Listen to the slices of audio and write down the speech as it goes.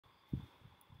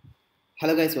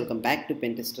Hello guys, welcome back to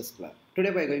Pentester Club. Today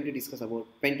we are going to discuss about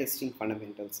pen testing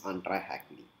fundamentals on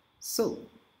TryHackMe. So,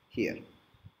 here,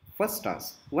 first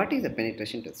task, what is a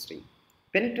penetration testing?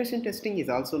 Penetration testing is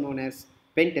also known as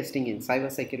pen testing in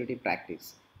cybersecurity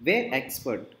practice, where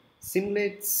expert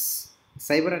simulates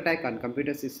cyber attack on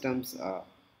computer systems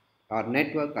or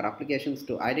network or applications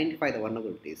to identify the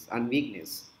vulnerabilities and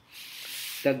weakness.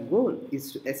 The goal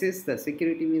is to assess the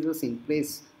security measures in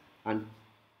place and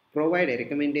provide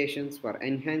recommendations for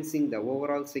enhancing the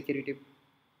overall security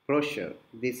posture.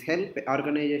 This helps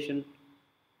organization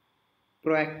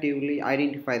proactively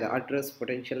identify the address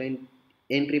potential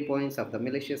entry points of the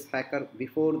malicious hacker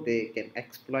before they can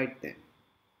exploit them.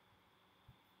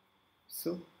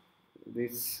 So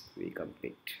this we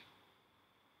complete.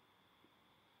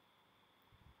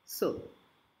 So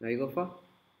now you go for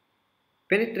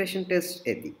penetration test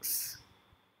ethics.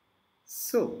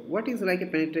 So, what is like a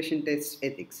penetration test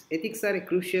ethics? Ethics are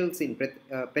crucial in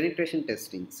penetration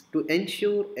testings to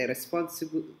ensure a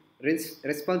responsible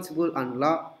and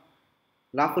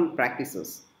lawful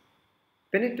practices.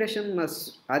 Penetration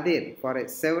must adhere for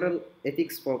several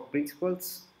ethics for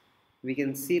principles. We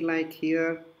can see like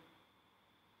here,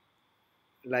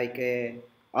 like a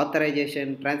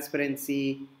authorization,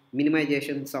 transparency,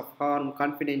 minimizations of harm,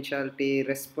 confidentiality,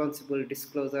 responsible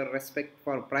disclosure, respect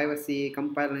for privacy,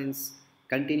 compliance,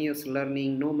 continuous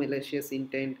learning, no malicious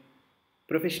intent,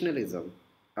 professionalism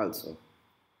also.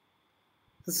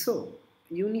 So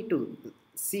you need to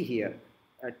see here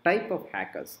a type of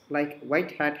hackers like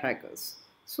white hat hackers.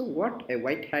 So what a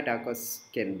white hat hackers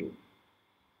can do?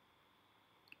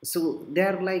 So they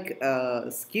are like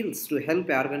skills to help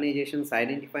organizations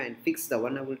identify and fix the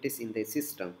vulnerabilities in their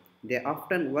system. They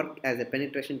often work as a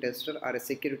penetration tester or a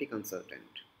security consultant.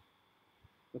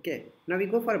 Okay, now we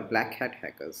go for black hat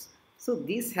hackers. So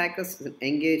these hackers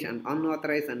engage in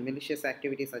unauthorized and malicious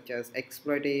activities such as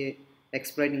exploiting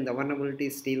the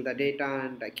vulnerabilities, steal the data,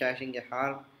 and caching a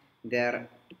harm. They are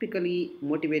typically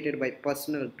motivated by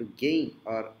personal to gain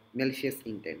or malicious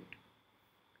intent.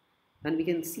 And we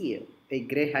can see a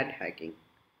gray hat hacking.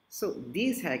 So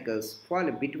these hackers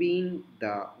fall between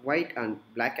the white and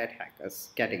black hat hackers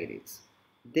categories.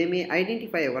 They may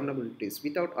identify vulnerabilities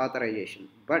without authorization,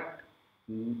 but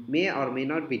may or may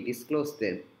not be disclosed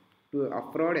them to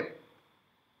fraud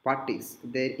parties.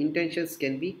 Their intentions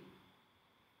can be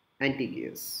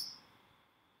ambiguous.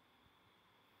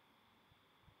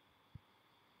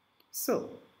 So,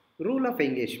 rule of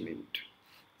engagement.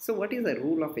 So, what is the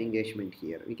rule of engagement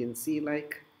here? We can see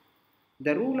like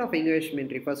the rule of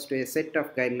engagement refers to a set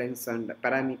of guidelines and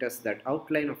parameters that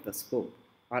outline of the scope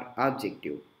or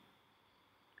objective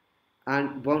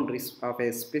and boundaries of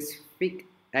a specific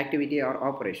activity or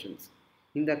operations.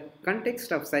 In the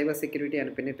context of cybersecurity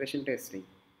and penetration testing,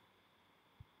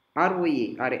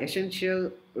 ROE are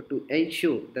essential to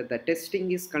ensure that the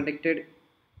testing is conducted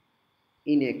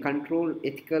in a controlled,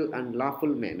 ethical, and lawful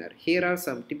manner. Here are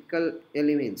some typical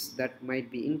elements that might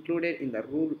be included in the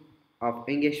rule of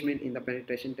engagement in the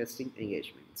penetration testing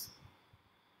engagements.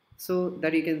 So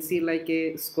that you can see like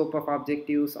a scope of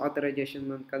objectives,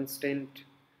 authorization and consent,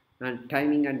 and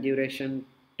timing and duration,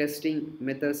 testing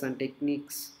methods and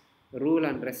techniques, rule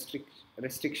and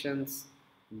restrictions,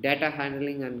 data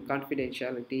handling and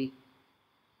confidentiality,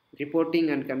 reporting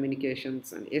and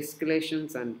communications, and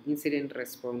escalations and incident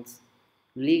response,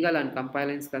 legal and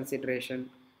compliance consideration,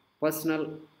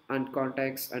 personal and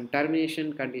contacts, and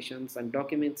termination conditions, and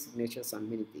document signatures, and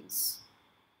many things.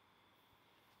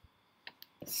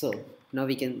 So now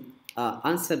we can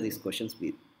answer these questions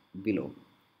below.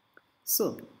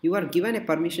 So you are given a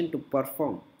permission to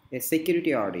perform a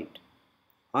security audit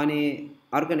on a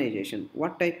organization.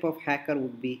 What type of hacker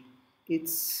would be?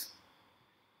 It's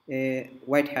a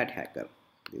white hat hacker,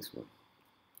 this one.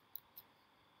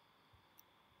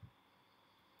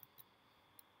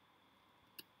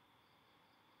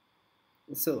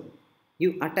 So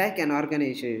you attack an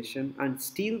organization and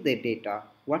steal their data.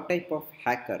 What type of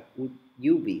hacker would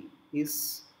you be?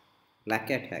 Is black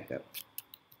hat hacker.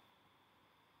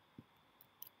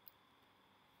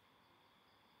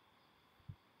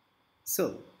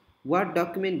 So what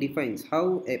document defines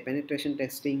how a penetration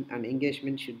testing and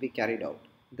engagement should be carried out?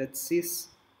 That's is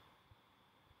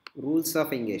rules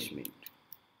of engagement.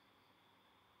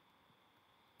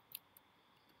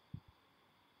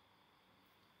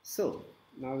 So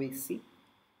now we see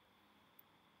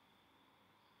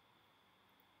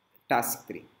task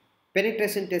 3,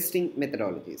 penetration testing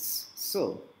methodologies.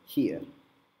 So here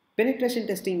penetration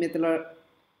testing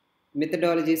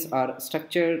methodologies are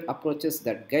structured approaches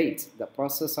that guides the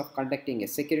process of conducting a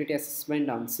security assessment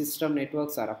on system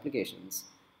networks or applications.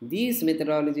 These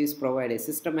methodologies provide a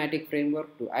systematic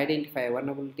framework to identify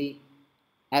vulnerability,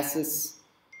 assess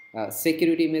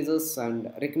security measures,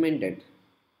 and recommended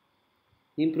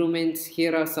improvements.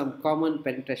 Here are some common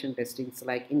penetration testings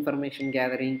like information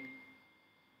gathering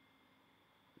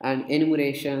and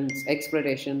enumerations,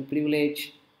 exploitation,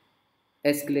 privilege,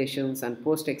 escalations, and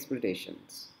post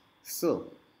exploitations. So,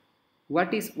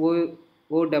 what is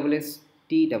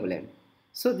OSSTMM?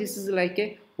 So, this is like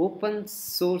a open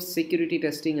source security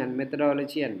testing and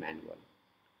methodology and manual.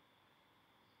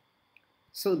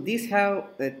 So, these have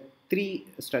three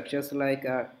structures like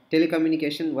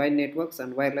telecommunication, wide networks,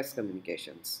 and wireless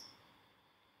communications.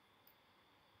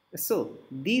 So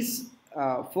these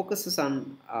focuses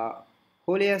on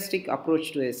holistic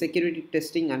approach to a security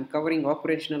testing and covering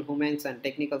operational, humans, and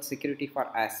technical security for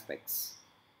aspects.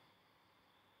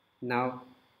 Now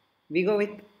we go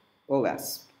with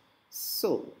OWASP.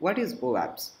 So what is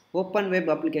OWASP? Open Web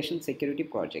Application Security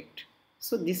Project.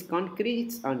 So this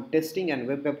concretes on testing and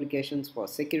web applications for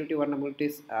security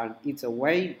vulnerabilities, and it's a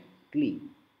widely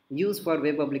used for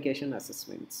web application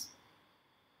assessments.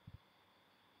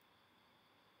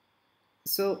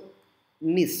 So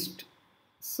NIST.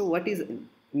 So what is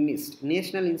NIST?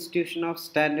 National Institution of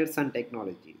Standards and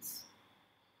Technologies.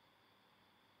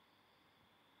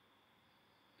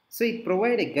 So it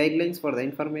provides guidelines for the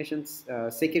information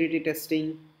security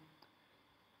testing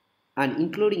and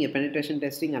including a penetration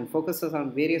testing and focuses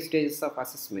on various stages of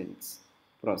assessments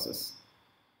process.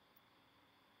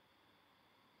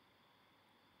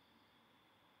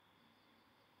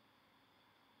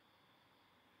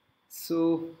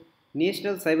 So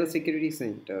National Cybersecurity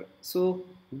Center. So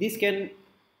this can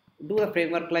do a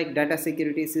framework like data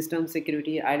security, system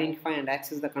security, identify and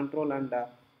access the control and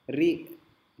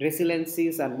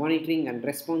resiliencies and monitoring and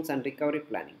response and recovery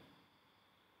planning.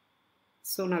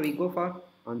 So now we go for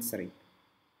answering.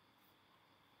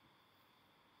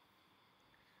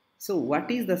 So what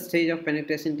is the stage of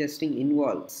penetration testing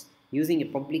involves using a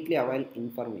publicly available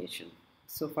information.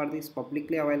 So for this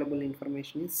publicly available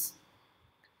information is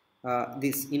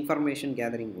this information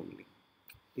gathering only.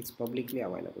 It's publicly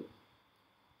available.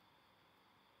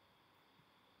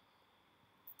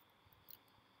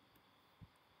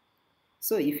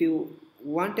 So if you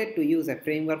wanted to use a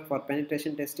framework for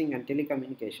penetration testing and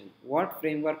telecommunication, what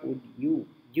framework would you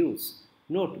use?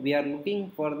 Note, we are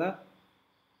looking for the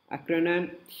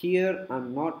acronym here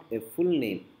and not a full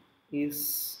name.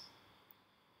 Is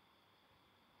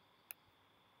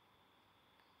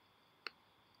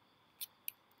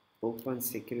open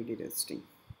security testing.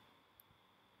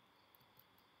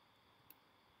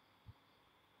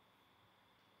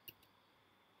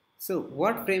 So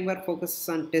what framework focuses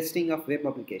on testing of web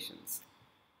applications?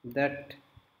 That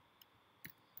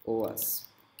OWASP.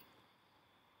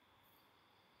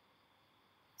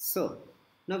 So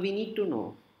now we need to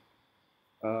know,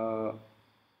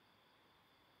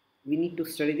 we need to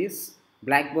study this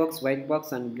black box, white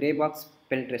box and gray box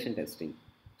penetration testing.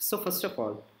 So first of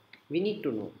all, we need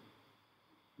to know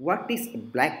what is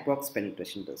black box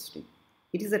penetration testing.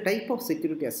 It is a type of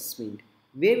security assessment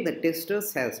where the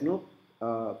testers has no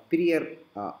prior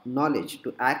knowledge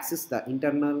to access the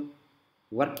internal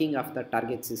working of the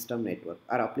target system network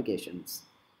or applications.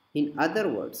 In other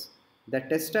words, the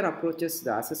tester approaches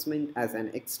the assessment as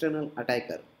an external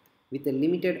attacker with a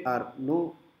limited or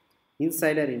no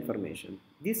insider information.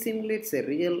 This simulates a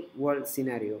real world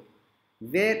scenario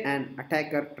where an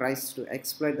attacker tries to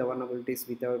exploit the vulnerabilities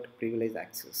without privileged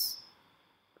access.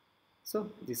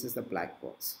 So this is the black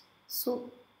box.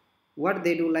 So what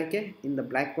they do like a in the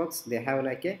black box, they have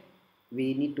like a,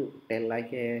 we need to tell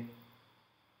like a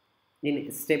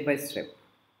in step by step.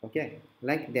 Okay,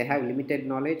 like they have limited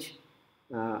knowledge,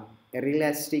 a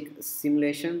realistic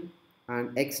simulation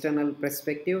and external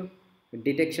perspective,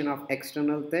 detection of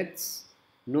external threats,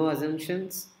 no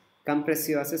assumptions,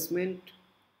 compressive assessment,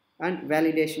 and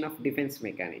validation of defense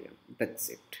mechanism. That's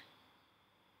it.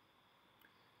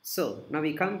 So now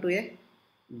we come to a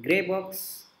gray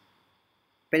box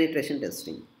penetration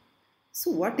testing. So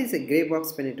what is a gray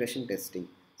box penetration testing?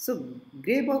 So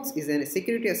gray box is a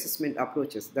security assessment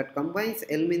approaches that combines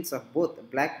elements of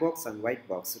both black box and white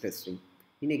box testing.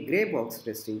 In a gray box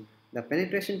testing, the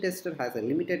penetration tester has a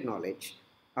limited knowledge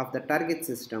of the target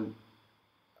system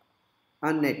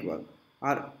and network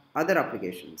or other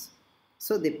applications.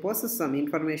 So they possess some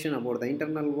information about the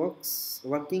internal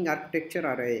working architecture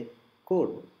or a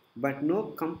code, but no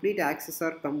complete access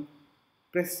or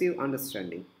compressive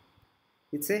understanding.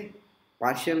 It's a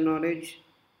partial knowledge,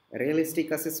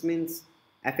 realistic assessments,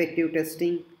 effective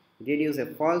testing, reduce a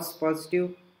false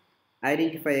positive,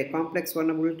 identify a complex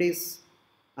vulnerabilities,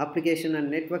 application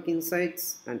and network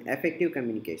insights, and effective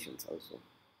communications also.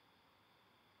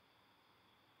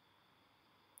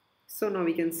 So now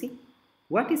we can see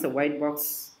what is a white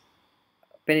box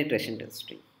penetration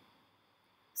testing.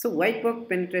 So white box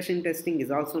penetration testing is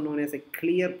also known as a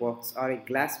clear box or a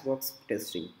glass box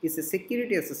testing. It's a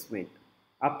security assessment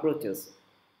approaches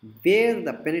where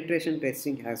the penetration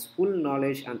testing has full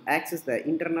knowledge and access the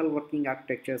internal working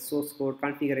architecture, source code,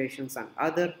 configurations and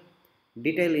other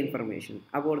detailed information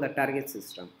about the target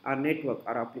system or network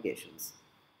or applications.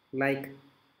 Like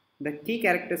the key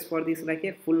characters for this like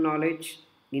a full knowledge,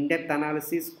 in-depth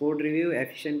analysis, code review,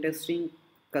 efficient testing,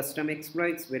 custom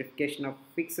exploits, verification of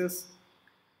fixes,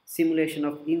 simulation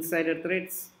of insider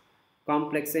threats,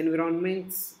 complex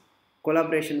environments,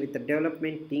 collaboration with the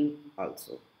development team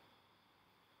also.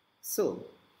 So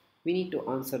we need to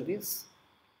answer this.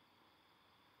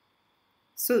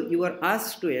 So you are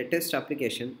asked to a test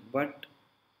application but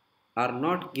are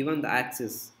not given the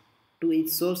access to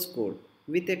its source code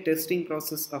with a testing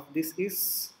process of this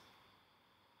is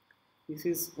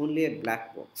only a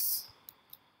black box.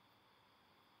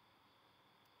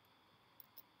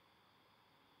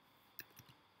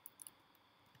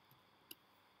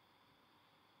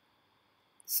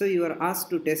 So you are asked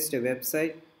to test a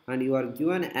website and you are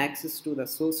given access to the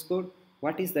source code.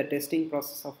 What is the testing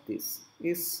process of this?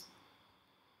 Is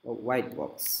a white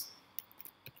box.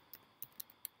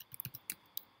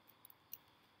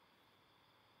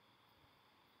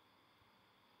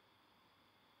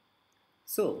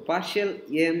 So partial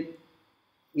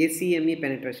ACME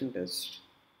penetration test.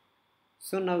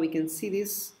 So now we can see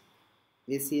this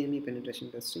ACME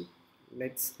penetration testing.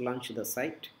 Let's launch the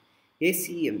site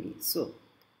ACME. So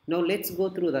now let's go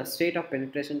through the state of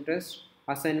penetration test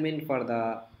assignment for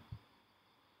the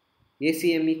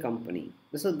ACME company.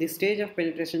 So this stage of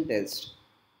penetration test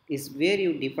is where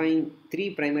you define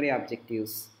three primary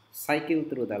objectives, cycle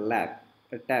through the lab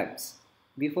tabs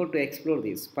before to explore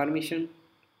this permission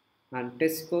and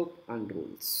test scope and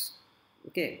rules.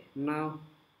 Okay, now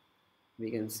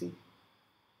we can see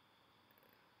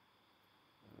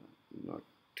not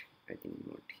I think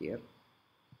not here.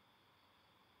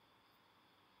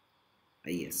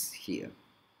 Yes, here.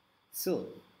 So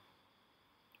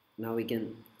now we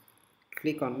can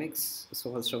click on next.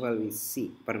 So first of all we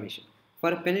see permission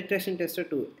for a penetration tester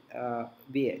to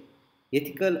be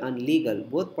ethical and legal.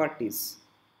 Both parties,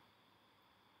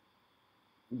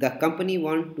 the company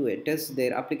want to test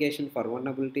their application for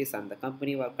vulnerabilities and the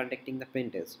company were conducting the pen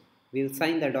test will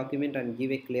sign the document and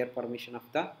give a clear permission of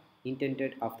the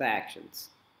intended of the actions.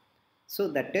 So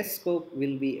the test scope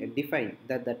will be defined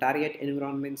that the target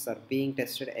environments are being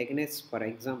tested against. For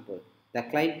example, the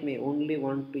client may only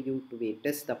want to you to be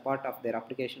test the part of their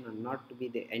application and not to be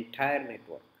the entire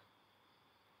network.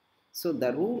 So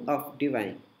the rule of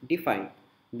define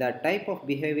the type of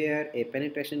behavior a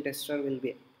penetration tester will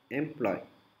be employed.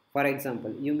 For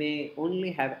example, you may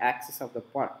only have access of the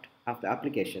part of the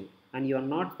application and you are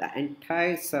not the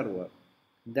entire server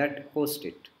that hosts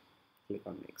it. Click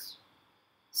on next.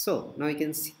 So now you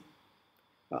can see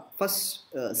first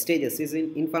stages is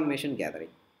in information gathering.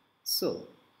 So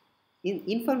in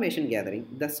information gathering,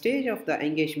 the stage of the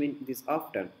engagement is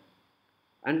often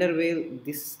underway.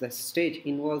 The stage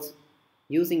involves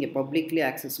using a publicly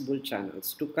accessible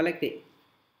channels to collect a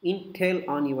intel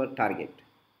on your target.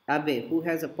 Abe, who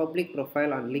has a public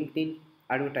profile on LinkedIn,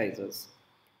 advertises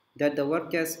that the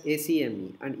work as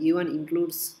ACME and even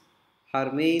includes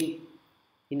her mail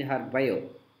in her bio,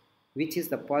 which is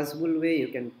the possible way you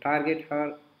can target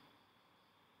her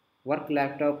work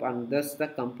laptop and thus the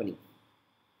company.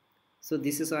 So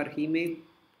this is our email.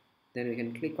 Then we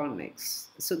can click on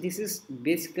next. So this is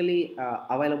basically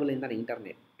available in the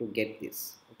internet to get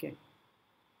this. Okay.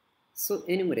 So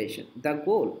enumeration, the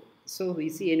goal. So we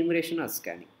see enumeration or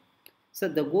scanning. So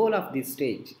the goal of this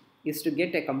stage is to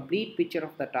get a complete picture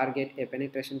of the target. A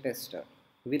penetration tester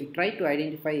will try to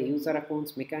identify user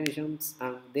accounts, mechanisms,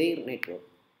 and their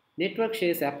network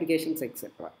shares, applications,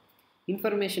 etc.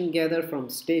 Information gathered from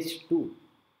stage 2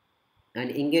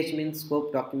 and engagement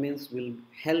scope documents will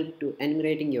help to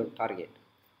enumerating your target.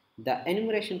 The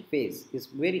enumeration phase is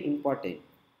very important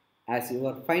as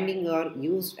your findings are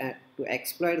used to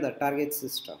exploit the target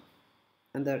system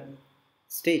and the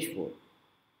stage 4.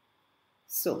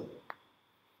 So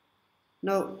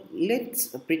now let's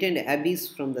pretend Abyss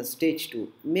from the stage 2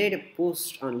 made a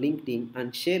post on LinkedIn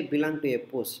and share belong to a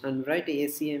post and write a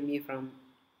ACME from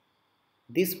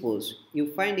this post.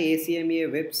 You find a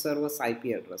ACME web server's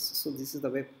IP address. So this is the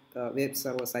web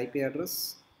server's IP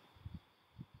address.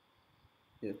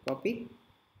 You copy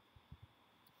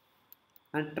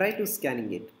and try to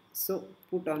scanning it. So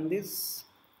put on this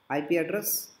IP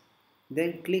address,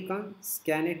 then click on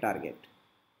scan a target.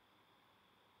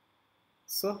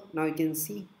 So now you can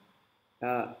see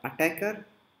attacker,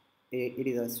 it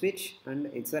is a switch and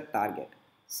it's a target.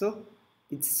 So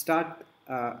it start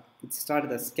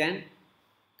the scan,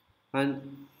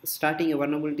 and starting a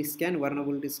vulnerability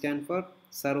scan for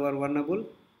server vulnerable,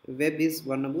 web is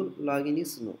vulnerable, login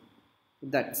is no.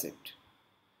 That's it.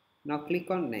 Now click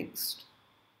on next.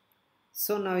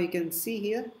 So now you can see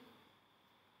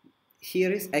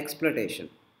here is exploitation.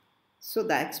 So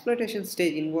the exploitation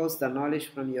stage involves the knowledge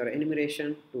from your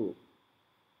enumeration to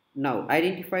now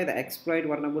identify the exploit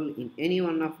vulnerable in any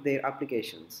one of their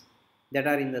applications that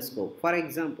are in the scope. For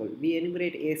example, we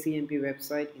enumerate ACMP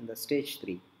website in the stage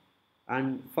 3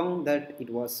 and found that it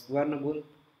was vulnerable,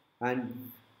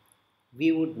 and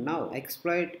we would now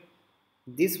exploit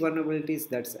these vulnerabilities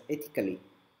that's ethically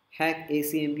hack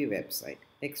ACMP website,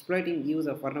 exploiting use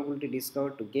of vulnerability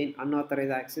discovered to gain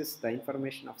unauthorized access to the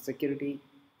information of security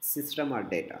system or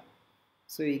data.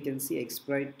 So you can see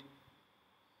exploit,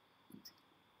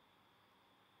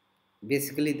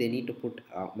 basically they need to put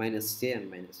 -j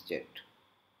and -z.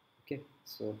 Okay,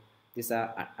 so this is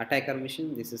a attacker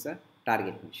machine, this is a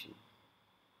target machine.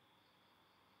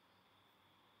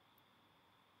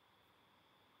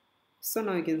 So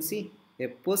now you can see a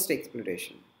post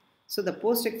exploitation. So the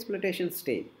post exploitation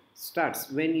stage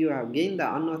starts when you have gained the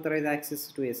unauthorized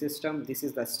access to a system. This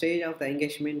is the stage of the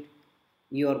engagement.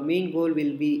 Your main goal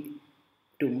will be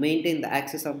to maintain the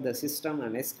access of the system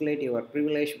and escalate your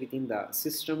privilege within the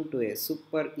system to a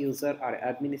super user or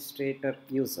administrator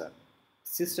user.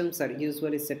 Systems are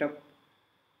usually set up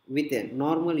with a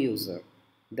normal user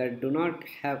that do not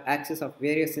have access of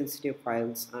various sensitive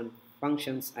files and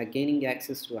functions are gaining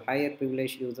access to a higher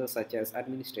privileged user such as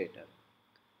administrator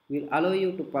will allow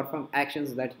you to perform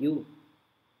actions that you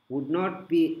would not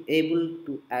be able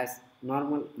to as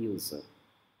normal user.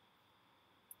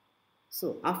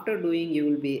 So after doing, you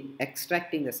will be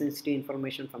extracting the sensitive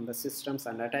information from the systems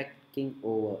and attacking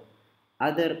over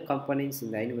other components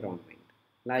in the environment.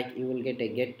 Like you will get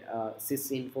a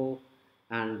sysinfo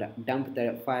and dump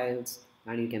the files,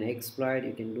 and you can exploit,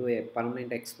 you can do a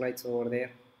permanent exploits over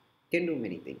there. You can do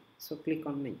many things. So click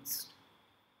on next.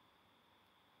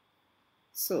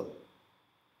 So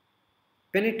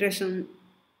penetration,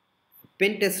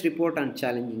 pen test report and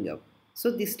challenging up. So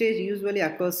this stage usually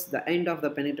occurs the end of the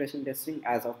penetration testing.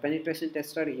 As a penetration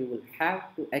tester, you will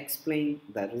have to explain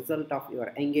the result of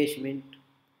your engagement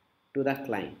to the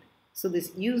client. So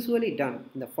this usually done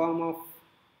in the form of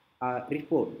a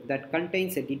report that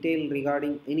contains a detail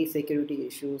regarding any security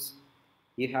issues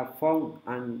you have found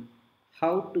and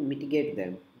how to mitigate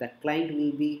them. The client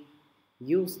will be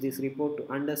use this report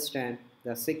to understand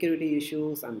the security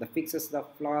issues and the fixes the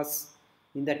flaws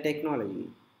in the technology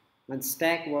and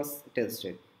stack was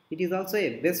tested. It is also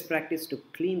a best practice to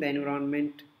clean the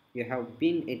environment you have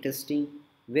been testing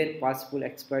where possible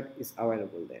exploit is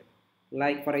available there.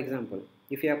 Like for example,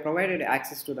 if you have provided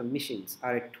access to the machines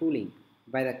or a tooling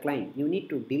by the client, you need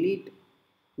to delete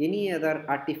any other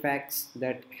artifacts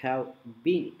that have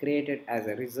been created as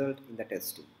a result in the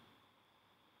testing.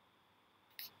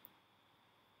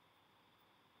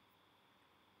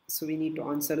 So we need to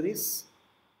answer this.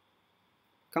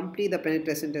 Complete the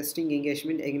penetration testing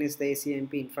engagement against the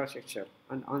ACMP infrastructure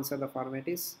and answer the format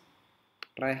is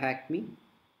TryHackMe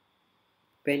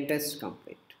pentest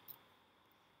complete.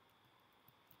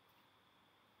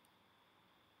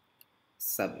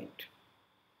 Submit.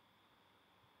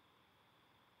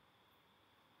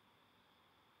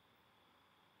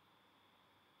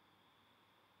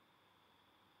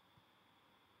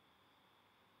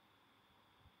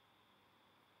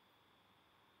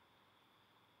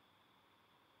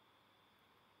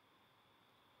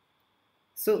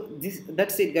 So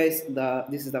that's it guys.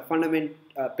 This is the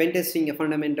pen testing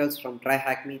fundamentals from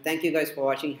TryHackMe. Thank you guys for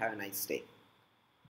watching. Have a nice day.